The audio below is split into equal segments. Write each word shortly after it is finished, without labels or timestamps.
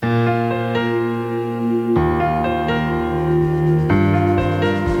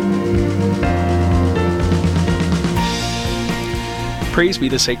Praise be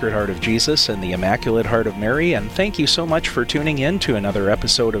the Sacred Heart of Jesus and the Immaculate Heart of Mary, and thank you so much for tuning in to another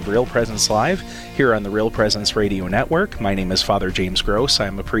episode of Real Presence Live here on the Real Presence Radio Network. My name is Father James Gross.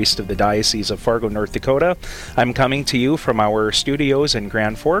 I'm a priest of the Diocese of Fargo, North Dakota. I'm coming to you from our studios in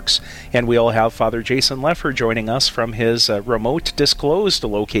Grand Forks, and we'll have Father Jason Leffer joining us from his remote disclosed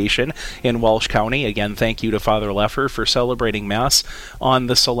location in Walsh County. Again, thank you to Father Leffer for celebrating Mass on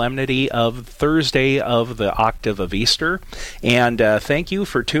the solemnity of Thursday of the Octave of Easter. And thank you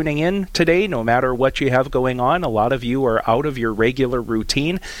for tuning in today, no matter what you have going on. A lot of you are out of your regular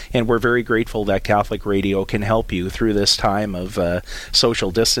routine, and we're very grateful that Catholic Radio can help you through this time of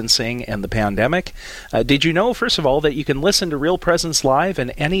social distancing and the pandemic. Did you know, first of all, that you can listen to Real Presence Live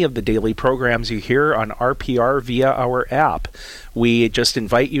and any of the daily programs you hear on RPR via our app? We just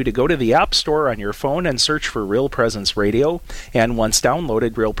invite you to go to the App Store on your phone and search for Real Presence Radio, and once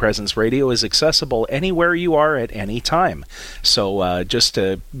downloaded, Real Presence Radio is accessible anywhere you are at any time. So just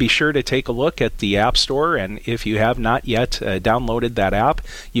be sure to take a look at the App Store, and if you have not yet downloaded that app,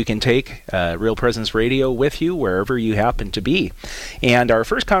 you can take Real Presence Radio with you wherever you happen to be. And our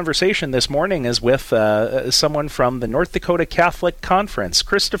first conversation this morning is with someone from the North Dakota Catholic Conference,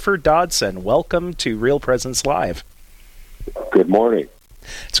 Christopher Dodson. Welcome to Real Presence Live. Good morning.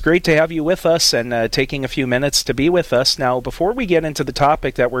 It's great to have you with us and taking a few minutes to be with us. Now, before we get into the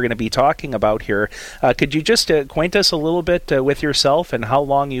topic that we're going to be talking about here, could you just acquaint us a little bit with yourself and how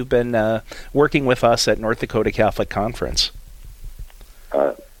long you've been working with us at North Dakota Catholic Conference?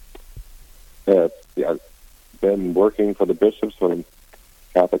 I've been working for the bishops from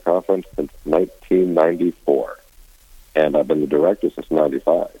Catholic Conference since 1994, and I've been the director since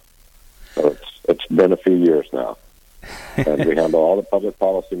 95. So it's been a few years now. And we handle all the public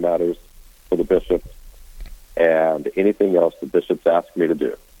policy matters for the bishops and anything else the bishops ask me to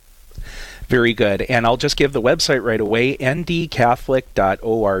do. Very good. And I'll just give the website right away,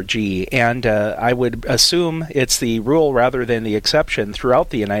 ndcatholic.org. And I would assume it's the rule rather than the exception throughout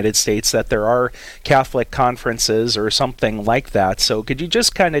the United States that there are Catholic conferences or something like that. So could you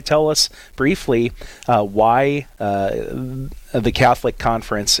just kind of tell us briefly why the Catholic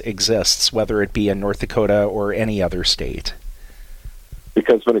Conference exists, whether it be in North Dakota or any other state?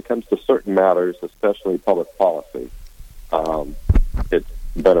 Because when it comes to certain matters, especially public policy, it's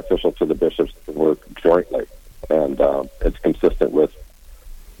beneficial to the bishops to work jointly, and it's consistent with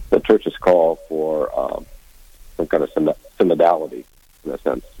the Church's call for some kind of synodality, in a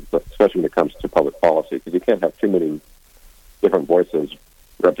sense, especially when it comes to public policy, because you can't have too many different voices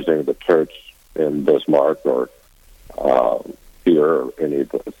representing the Church in Bismarck or here or any of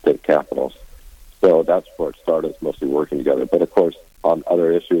the state capitals. So that's where it started, it's mostly working together. But of course, on other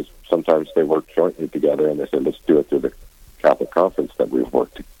issues, sometimes they work jointly together, and they said, let's do it through the Catholic Conference that we've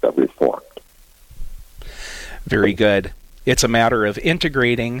formed. Very good. It's a matter of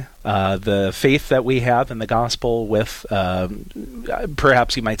integrating the faith that we have in the gospel with,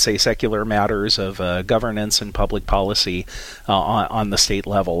 perhaps you might say, secular matters of governance and public policy on the state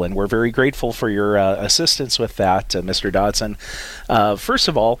level. And we're very grateful for your assistance with that, Mr. Dodson. First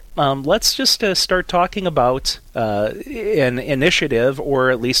of all, let's just start talking about an initiative, or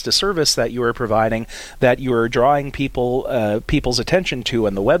at least a service that you are providing, that you are drawing people's attention to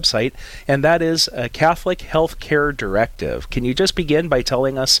on the website, and that is a Catholic Healthcare Directive. Can you just begin by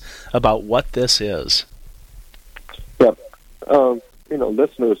telling us about what this is? Yeah.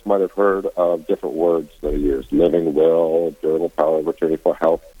 Listeners might have heard of different words that are used: living will, durable power of attorney for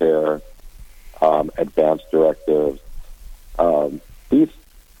health care, advanced directives. These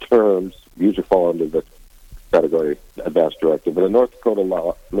terms usually fall under the category advanced directive. But in North Dakota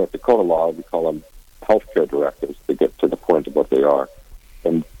law, we call them healthcare directives to get to the point of what they are.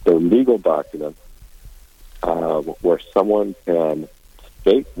 And they're legal documents where someone can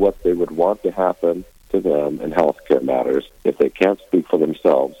state what they would want to happen to them in healthcare matters if they can't speak for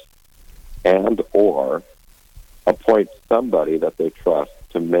themselves, and or appoint somebody that they trust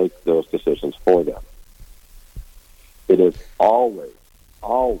to make those decisions for them. It is always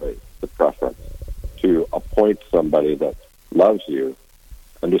the preference to appoint somebody that loves you,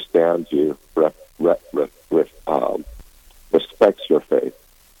 understands you, respects your faith,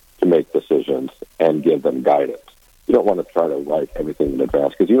 to make decisions and give them guidance. You don't want to try to write everything in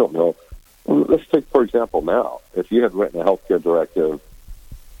advance because you don't know. Let's take, for example, now, if you had written a healthcare directive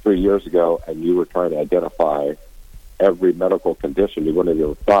 3 years ago and you were trying to identify every medical condition, you wouldn't have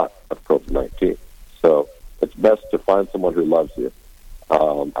even thought of COVID-19. So it's best to find someone who loves you.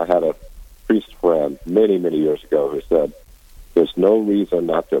 I had a priest friend many, many years ago who said, there's no reason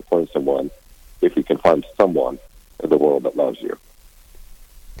not to appoint someone if you can find someone in the world that loves you.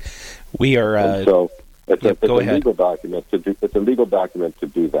 We are... It's Yep, go ahead. Legal document to do. It's a legal document to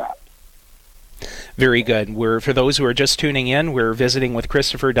do that. Very good. For those who are just tuning in, we're visiting with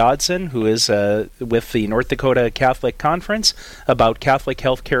Christopher Dodson, who is with the North Dakota Catholic Conference about Catholic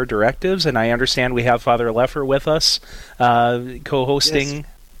healthcare directives, and I understand we have Father Leffer with us, co-hosting. Yes.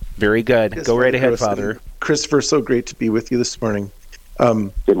 Very good. Yes, Go right ahead, Father. Christopher, so great to be with you this morning.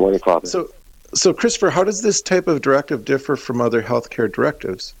 Good morning, Father. So Christopher, how does this type of directive differ from other healthcare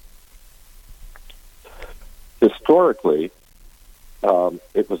directives? Historically,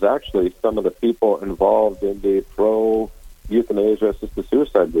 it was actually some of the people involved in the pro-euthanasia assisted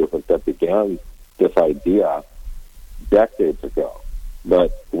suicide movement that began this idea decades ago.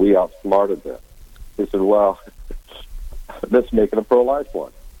 But we outsmarted them. We said, well, let's make it a pro-life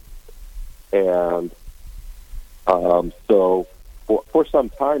one. And so for some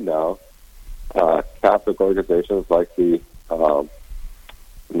time now, Catholic organizations like the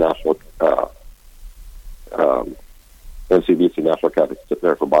National NCBC, National Catholic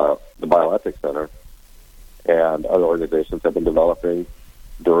Center for the Bioethics Center, and other organizations have been developing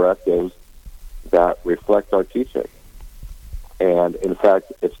directives that reflect our teaching. And in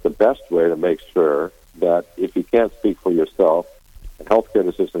fact, it's the best way to make sure that if you can't speak for yourself, a healthcare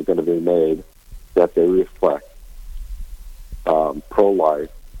decision is going to be made that they reflect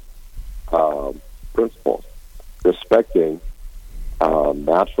pro-life principles, respecting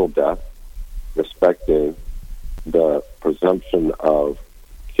natural death, respecting the presumption of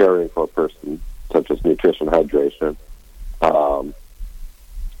caring for a person, such as nutrition, hydration, and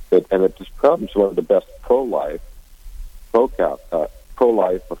it becomes one of the best pro-life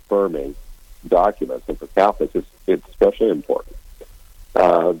affirming documents, and for Catholics, it's especially important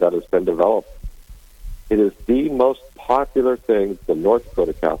that has been developed. It is the most popular thing the North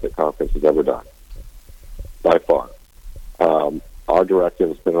Dakota Catholic Conference has ever done, by far. Our directive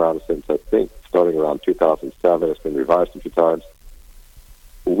has been around since, I think, starting around 2007. It's been revised a few times.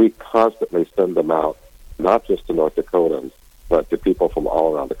 We constantly send them out, not just to North Dakotans, but to people from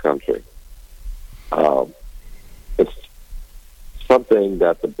all around the country. It's something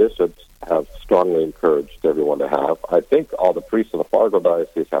that the bishops have strongly encouraged everyone to have. I think all the priests in the Fargo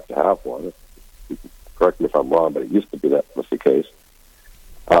Diocese have to have one. Correct me if I'm wrong, but it used to be that was the case.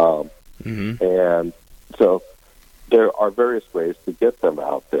 And so there are various ways to get them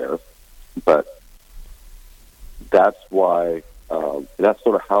out there, but that's why, that's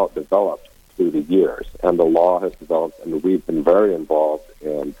sort of how it developed through the years. And the law has developed, and we've been very involved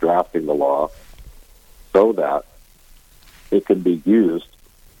in drafting the law so that it can be used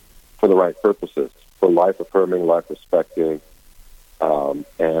for the right purposes, for life-affirming, life-respecting,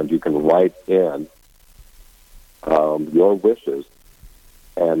 and you can write in your wishes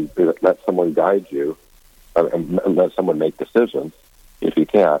and let someone guide you and let someone make decisions, if you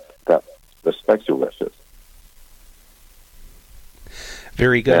can't, that respects your wishes.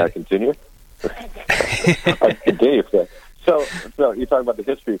 Very good. May I continue? I continue. So you're talking about the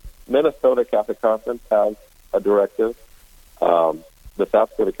history. Minnesota Catholic Conference has a directive. The South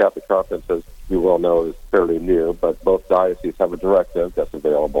Dakota Catholic Conference, as you well know, is fairly new, but both dioceses have a directive that's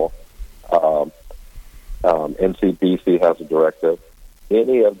available. NCBC has a directive.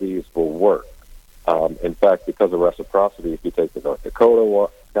 Any of these will work. In fact, because of reciprocity, if you take the North Dakota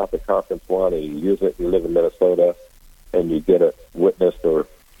Catholic Conference one and you use it, you live in Minnesota, and you get it witnessed or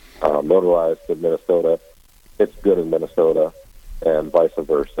notarized in Minnesota, it's good in Minnesota, and vice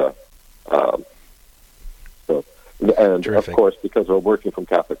versa. And Terrific. Of course, because we're working from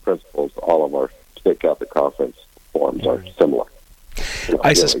Catholic principles, all of our state Catholic conference forms are similar.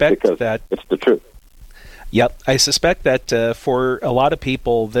 I suspect that it's the truth. Yep. I suspect that for a lot of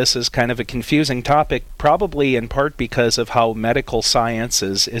people, this is kind of a confusing topic, probably in part because of how medical science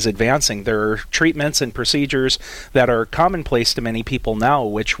is advancing. There are treatments and procedures that are commonplace to many people now,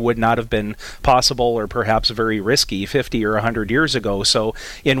 which would not have been possible or perhaps very risky 50 or 100 years ago. So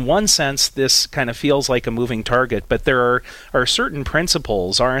in one sense, this kind of feels like a moving target, but there are certain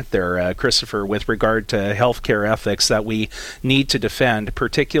principles, aren't there, Christopher, with regard to healthcare ethics that we need to defend,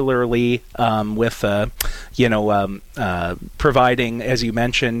 particularly with providing, as you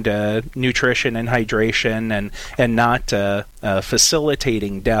mentioned, nutrition and hydration, and not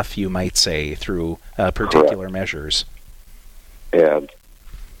facilitating death, you might say, through particular measures. And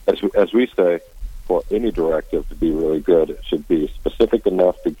as we say, for any directive to be really good, it should be specific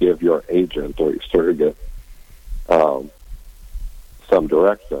enough to give your agent or your surrogate some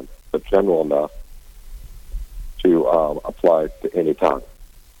direction, but general enough to apply to any time.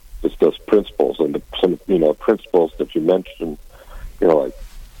 It's those principles, and some principles that you mentioned, like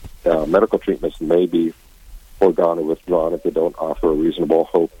medical treatments may be foregone or withdrawn if they don't offer a reasonable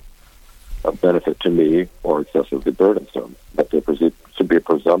hope a benefit to me or excessively burdensome. That there should be a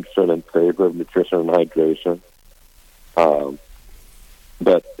presumption in favor of nutrition and hydration.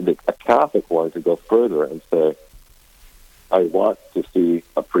 But a Catholic wanted to go further and say, I want to see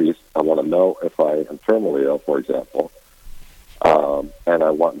a priest. I want to know if I am terminally ill, for example, and I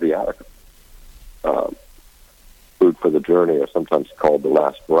want viaticum. Food for the journey, or sometimes called the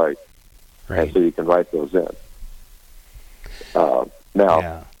last rite. Right. And so you can write those in.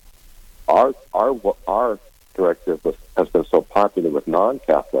 Now, our directive has been so popular with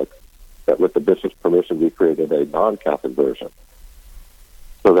non-Catholics that with the bishop's permission, we created a non-Catholic version.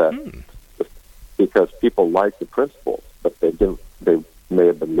 So that, because people like the principles, but they may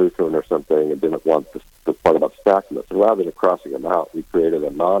have been Lutheran or something and didn't want the part about sacraments. So rather than crossing them out, we created a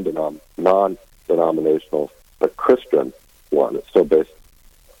non-denominational, but Christian one. It's still based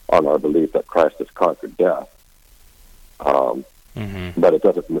on our belief that Christ has conquered death. But it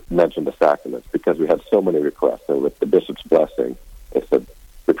doesn't mention the sacraments because we had so many requests. And with the bishop's blessing, it said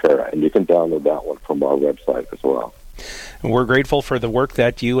prepare it. And you can download that one from our website as well. We're grateful for the work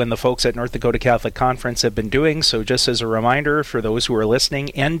that you and the folks at North Dakota Catholic Conference have been doing. So just as a reminder for those who are listening,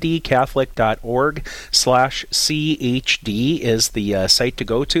 ndcatholic.org/CHD is the site to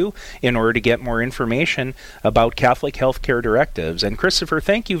go to in order to get more information about Catholic healthcare directives. And Christopher,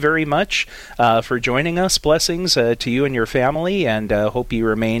 thank you very much for joining us. Blessings to you and your family, and hope you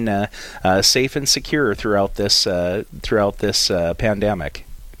remain safe and secure throughout this pandemic.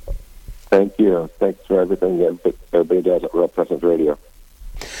 Thank you. Thanks for everything that everybody does at Real Presence Radio.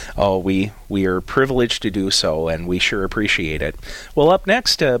 Oh, we are privileged to do so, and we sure appreciate it. Well, up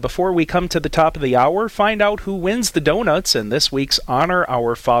next, before we come to the top of the hour, find out who wins the donuts in this week's Honor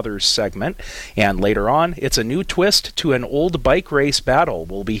Our Fathers segment. And later on, it's a new twist to an old bike race battle.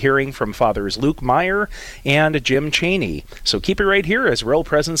 We'll be hearing from Fathers Luke Meyer and Jim Cheney. So keep it right here as Real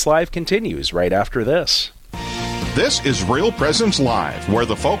Presence Live continues right after this. This is Real Presence Live, where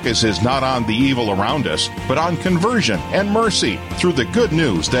the focus is not on the evil around us, but on conversion and mercy through the good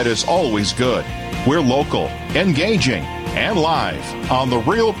news that is always good. We're local, engaging, and live on the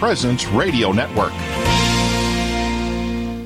Real Presence Radio Network.